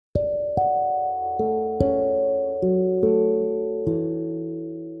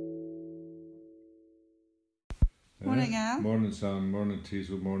Morning, Sam. Morning,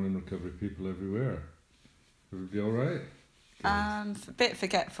 Teasel. Morning, recovery people everywhere. Everybody all right? A bit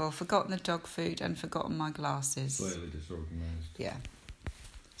forgetful. Forgotten the dog food and forgotten my glasses. Slightly disorganised. Yeah.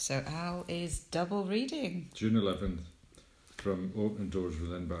 So how is double reading? June 11th, from Opening Doors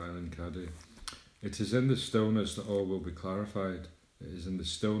Within by Alan Caddy. It is in the stillness that all will be clarified. It is in the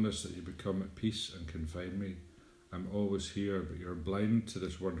stillness that you become at peace and can find me. I'm always here, but you're blind to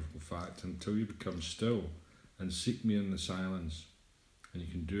this wonderful fact until you become still and seek me in the silence. And you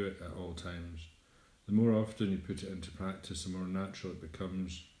can do it at all times. The more often you put it into practice, the more natural it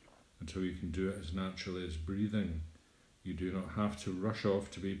becomes, until you can do it as naturally as breathing. You do not have to rush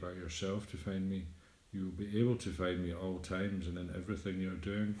off to be by yourself to find me. You will be able to find me at all times and in everything you are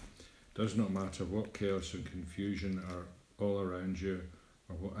doing. It does not matter what chaos and confusion are all around you,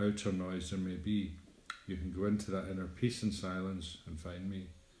 or what outer noise there may be. You can go into that inner peace and silence and find me.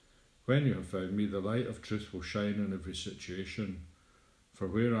 When you have found me, the light of truth will shine in every situation. For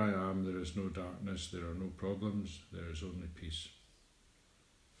where I am, there is no darkness, there are no problems, there is only peace.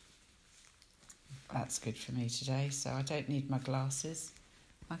 That's good for me today, so I don't need my glasses.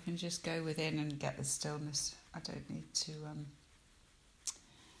 I can just go within and get the stillness. I don't need to...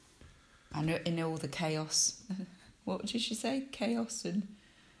 I know in all the chaos. What did she say? Chaos and...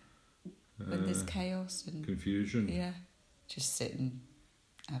 when there's chaos and... confusion. Yeah. Just sit and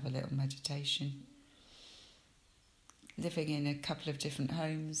have a little meditation. Living in a couple of different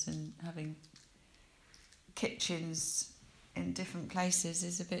homes and having kitchens in different places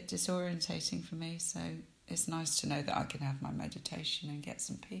is a bit disorientating for me, so it's nice to know that I can have my meditation and get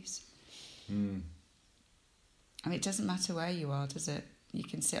some peace. I mean, it doesn't matter where you are, does it? You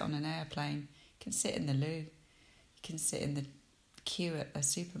can sit on an airplane, you can sit in the loo, you can sit in the queue at a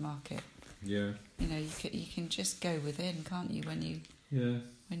supermarket. Yeah. You know, you can just go within, can't you, when you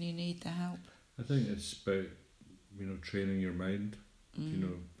need the help. I think it's about, training your mind,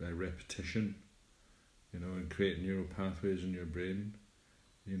 by repetition, and creating neural pathways in your brain,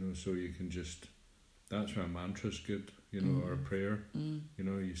 so you can just, that's why a mantra's good, or a prayer,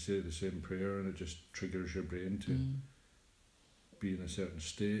 you say the same prayer and it just triggers your brain to be in a certain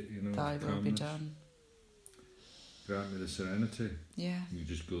state, Thy will be done. Grant me the serenity. Yeah. And you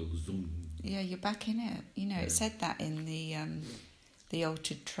just go zoom. Yeah, you're back in it. It said that in the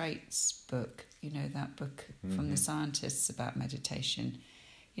Altered Traits book, that book from the scientists about meditation.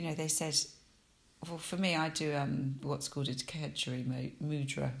 They said, well, for me, I do what's called a Khejuri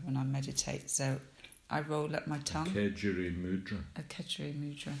mudra when I meditate. So I roll up my tongue. Khejuri mudra. A Khejuri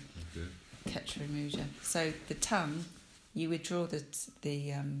mudra. Okay. Khejuri mudra. So the tongue, you withdraw the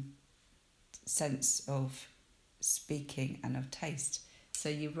sense of speaking and of taste. So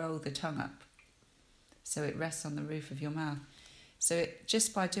you roll the tongue up. So it rests on the roof of your mouth. So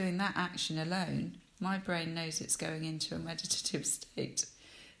just by doing that action alone, my brain knows it's going into a meditative state.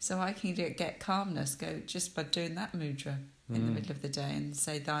 So I can get calmness just by doing that mudra in the middle of the day and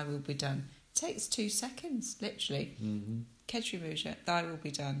say, Thy will be done. It takes 2 seconds, literally. Khejuri mudra, Thy will be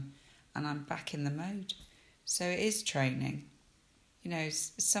done. And I'm back in the mode. So it is training.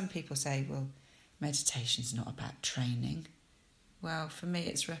 Some people say, well, meditation's not about training. Well, for me,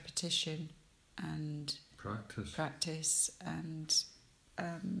 it's repetition and practice and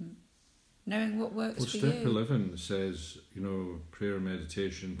knowing what works for you. Well, step 11 says, prayer and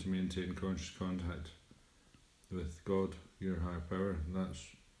meditation to maintain conscious contact with God, your higher power, and that's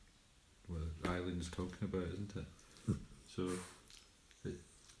what Eileen's talking about, isn't it? So,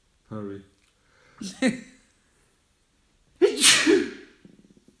 Parry.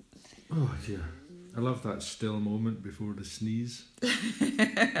 Oh dear. I love that still moment before the sneeze.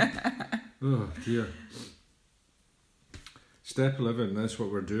 Oh dear. Step 11, that's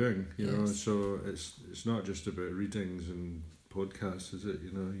what we're doing, Yes. So it's not just about readings and podcasts, is it?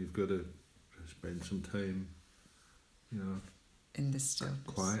 You've got to spend some time, in the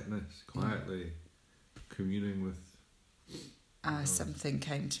stillness. Quietly communing with... Something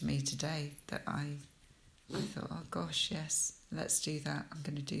came to me today that I thought, oh gosh, yes, let's do that. I'm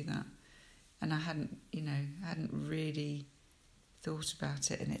going to do that. And I hadn't really thought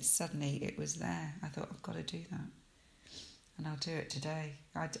about it, and it was there. I thought, I've got to do that. And I'll do it today.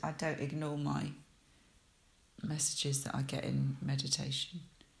 I don't ignore my messages that I get in meditation.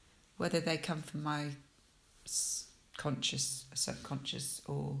 Whether they come from my conscious, subconscious,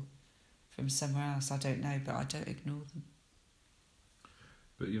 or from somewhere else, I don't know, but I don't ignore them.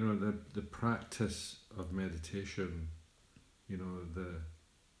 But, the practice of meditation,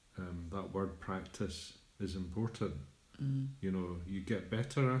 that word practice is important. You get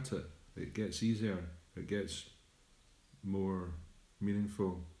better at it. It gets easier. It gets more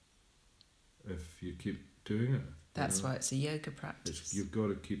meaningful if you keep doing it. That's You know? why it's a yoga practice. You've got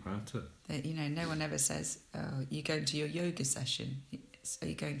to keep at it. That, you know, no one ever says, "Oh, you're going to your yoga session." Are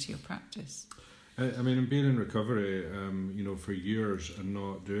you going to your practice? I mean, being in recovery, you know, for years and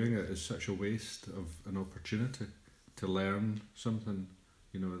not doing it is such a waste of an opportunity to learn something,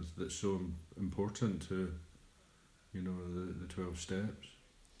 you know, that's so important to, you know, the 12 steps.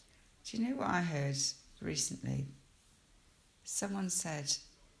 Do you know what I heard recently? Someone said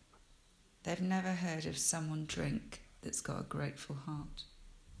they've never heard of someone drink that's got a grateful heart.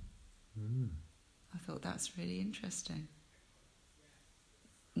 I thought that's really interesting.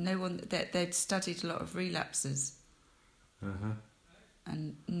 No one, they'd studied a lot of relapses,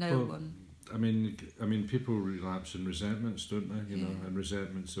 and no one. I mean, people relapse in resentments, don't they? You know, and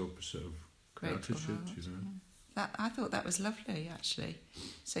resentment's the opposite of Grateful gratitude. heart, You know, yeah. I thought that was lovely, actually.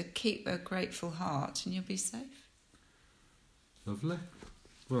 So keep a grateful heart, and you'll be safe. Lovely.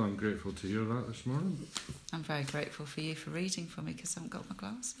 Well, I'm grateful to hear that this morning. I'm very grateful for you for reading for me because I haven't got my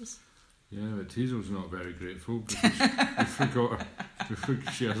glasses. Yeah, but Teasel's not very grateful because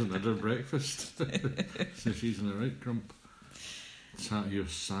she hasn't had her breakfast. So she's in a right grump. Sat here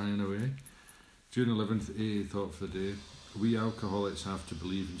sighing away. June 11th, AA thought for the day. We alcoholics have to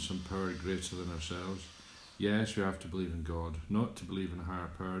believe in some power greater than ourselves. Yes, we have to believe in God. Not to believe in a higher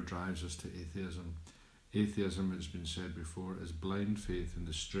power drives us to atheism. Atheism, it's been said before, is blind faith in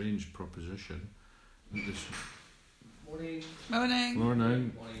the strange proposition that this... Morning. Morning.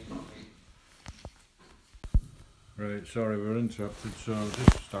 Morning. Morning. Right, sorry, we were interrupted, so I'll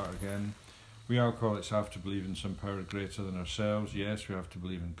just start again. We alcoholics have to believe in some power greater than ourselves. Yes, we have to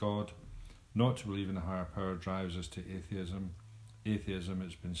believe in God. Not to believe in a higher power drives us to atheism. Atheism,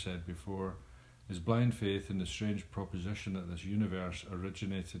 it's been said before, is blind faith in the strange proposition that this universe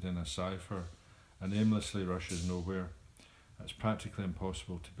originated in a cipher and aimlessly rushes nowhere. That's practically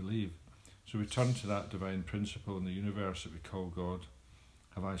impossible to believe. So we turn to that divine principle in the universe that we call God.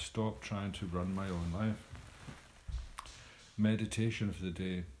 Have I stopped trying to run my own life? Meditation for the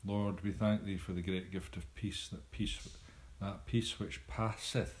day. Lord, we thank Thee for the great gift of peace, that peace which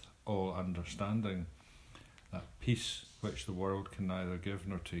passeth all understanding, that peace which the world can neither give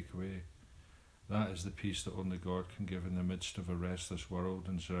nor take away. That is the peace that only God can give in the midst of a restless world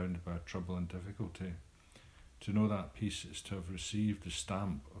and surrounded by trouble and difficulty. To know that peace is to have received the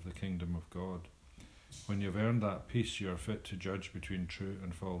stamp of the kingdom of God. When you have earned that peace, you are fit to judge between true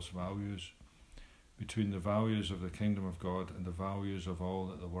and false values, between the values of the kingdom of God and the values of all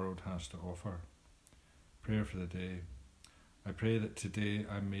that the world has to offer. Prayer for the day. I pray that today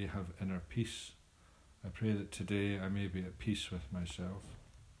I may have inner peace. I pray that today I may be at peace with myself.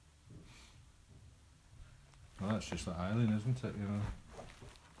 Well, that's just like Eileen, isn't it? You know,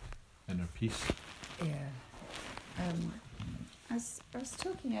 inner peace. Yeah. I was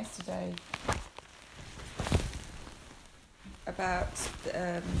talking yesterday about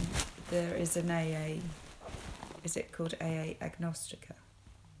there is an AA. Is it called AA Agnostica?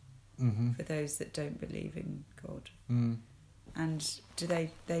 For those that don't believe in God. And do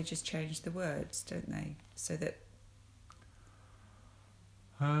they just change the words, don't they? So that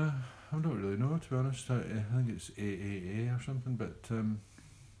I don't really know, to be honest. I think it's AAA or something, but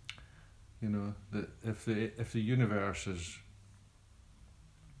you know, that if the universe is,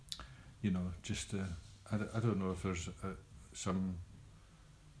 you know, just I don't know if there's some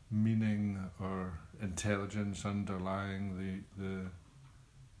meaning or intelligence underlying the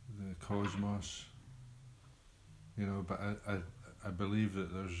cosmos, you know, but I believe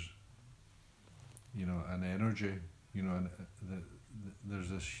that there's, you know, an energy, you know, and there's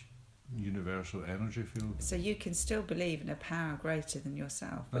this universal energy field. so you can still believe in a power greater than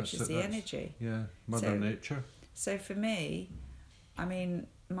yourself, which is the energy. Yeah, Mother Nature. So for me, I mean,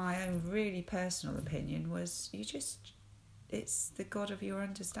 my own really personal opinion was it's the God of your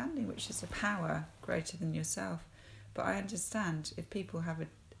understanding, which is a power greater than yourself. But I understand if people have a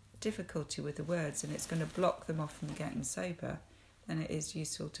difficulty with the words and it's going to block them off from getting sober, then it is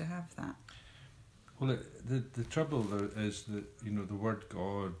useful to have that. Well, the trouble though is that, you know, the word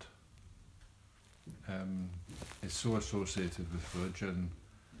God is so associated with religion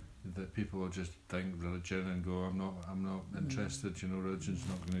that people will just think religion and go, I'm not interested. You know, religion's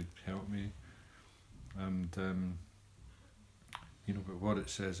not going to help me. And you know, but what it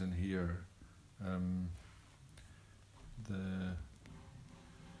says in here,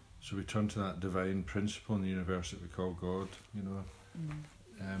 so we turn to that divine principle in the universe that we call God. You know,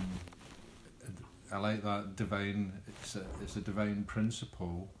 I like that divine. It's a divine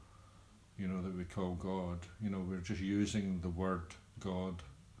principle, you know, that we call God. You know, we're just using the word God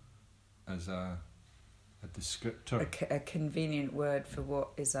as a descriptor. A convenient word for what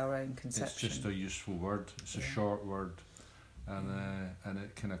is our own conception. It's just a useful word. It's a short word, and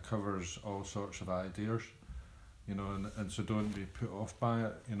it kind of covers all sorts of ideas, you know. And so don't be put off by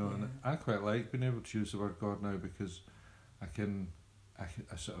it, you know. And I quite like being able to use the word God now, because I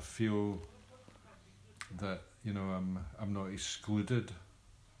sort of feel that, you know, I'm not excluded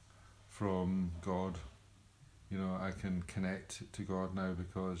from God. You know, I can connect to God now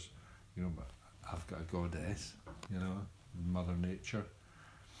because, you know, I've got a goddess, you know, Mother Nature.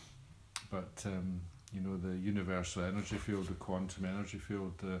 But, you know, the universal energy field, the quantum energy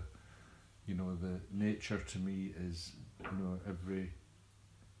field, you know, the nature to me is, you know, every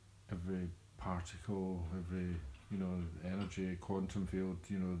particle, every, you know, energy, quantum field,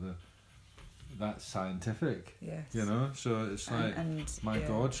 you know, that's scientific. Yes. You know, so it's like, my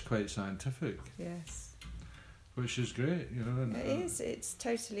God's quite scientific. Yes. Which is great, you know. And, it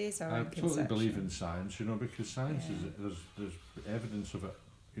totally is our own conception. I totally believe in science, you know, because science is, there's evidence of it,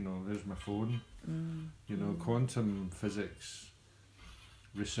 you know. There's my phone, you know. Quantum physics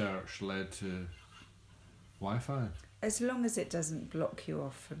research led to Wi-Fi. As long as it doesn't block you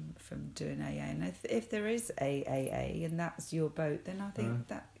off from doing AA, and if there is AAA and that's your boat, then I think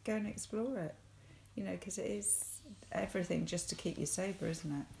that go and explore it, you know, because it is everything just to keep you sober,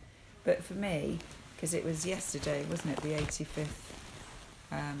 isn't it? But for me, because it was yesterday, wasn't it, the 85th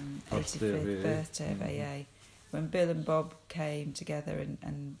birthday of AA, when Bill and Bob came together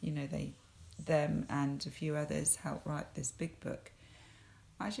and you know, them and a few others helped write this big book.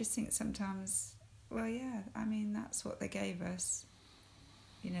 I just think sometimes, well, yeah, I mean, that's what they gave us.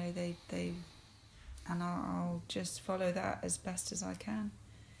 You know, they and I'll just follow that as best as I can.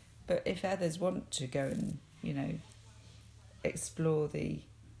 But if others want to go and, you know, explore the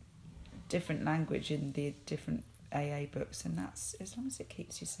different language in the different AA books, and that's, as long as it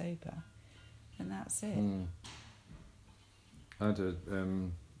keeps you sober, and that's it. I had a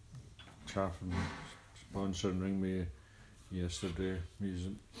chap from sponsoring ring me yesterday. He's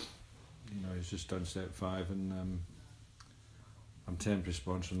just done step 5, and I'm temporary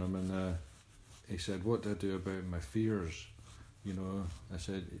sponsoring him, and he said, "What do I do about my fears?" You know, I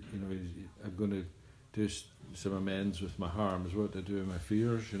said, you know, I'm going to do some amends with my harms. What do I do with my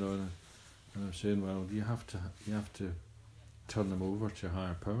fears? You know, and I'm saying, well, you have to turn them over to a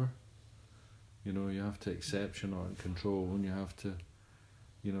higher power. You know, you have to accept you're not in control, and you have to,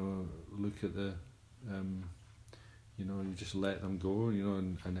 you know, look at the, you know, you just let them go, you know,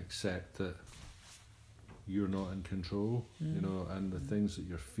 and accept that you're not in control, you know, and the things that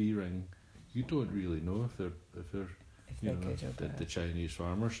you're fearing, you don't really know if they're you know, the Chinese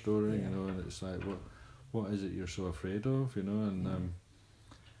farmer story, you know, and it's like, what is it you're so afraid of, you know, and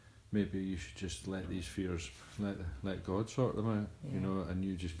maybe you should just let these fears, let God sort them out, you know, and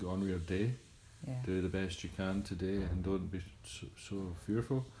you just go on with your day, do the best you can today, and don't be so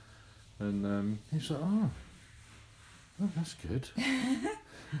fearful. And he's like, oh, that's good.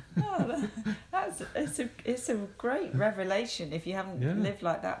 It's a great revelation if you haven't lived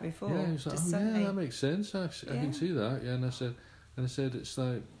like that before. Yeah, he's like, that makes sense. I can see that. Yeah, and I said, it's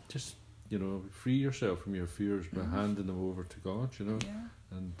like, just, you know, free yourself from your fears by handing them over to God, you know. Yeah.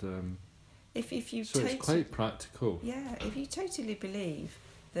 And if you so it's quite practical. Yeah, if you totally believe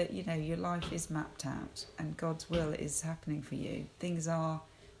that, you know, your life is mapped out and God's will is happening for you, things are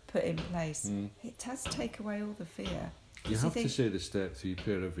put in place, it does take away all the fear. You have to say the step 3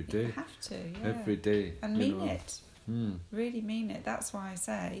 prayer every day. You have to, every day, and mean it. Really mean it. That's why I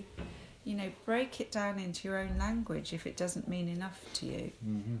say, you know, break it down into your own language if it doesn't mean enough to you,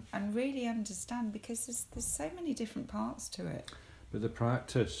 and really understand, because there's so many different parts to it. But the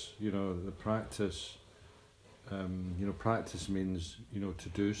practice, you know, practice means, you know, to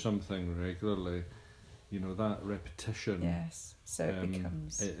do something regularly, you know, that repetition. Yes, so it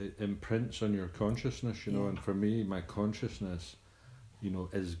becomes... It imprints on your consciousness, you know, and for me, my consciousness, you know,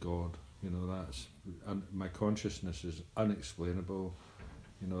 is God. You know, my consciousness is unexplainable.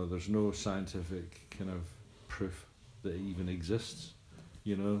 You know, there's no scientific kind of proof that it even exists.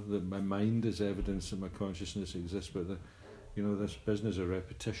 You know, that my mind is evidence that my consciousness exists, but you know, this business of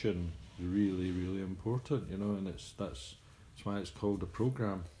repetition is really, really important, you know, and that's why it's called a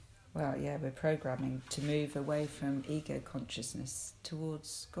program. Well, yeah, we're programming to move away from ego consciousness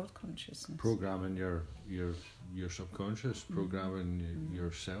towards God consciousness. Programming your subconscious, programming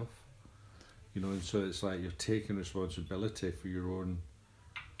yourself, you know, and so it's like you're taking responsibility for your own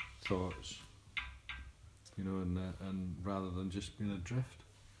thoughts, you know, and rather than just being adrift.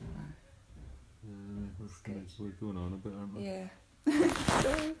 We're going on a bit, aren't we? Yeah.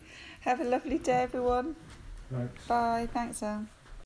 Have a lovely day, everyone. Thanks. Bye. Thanks, Anne.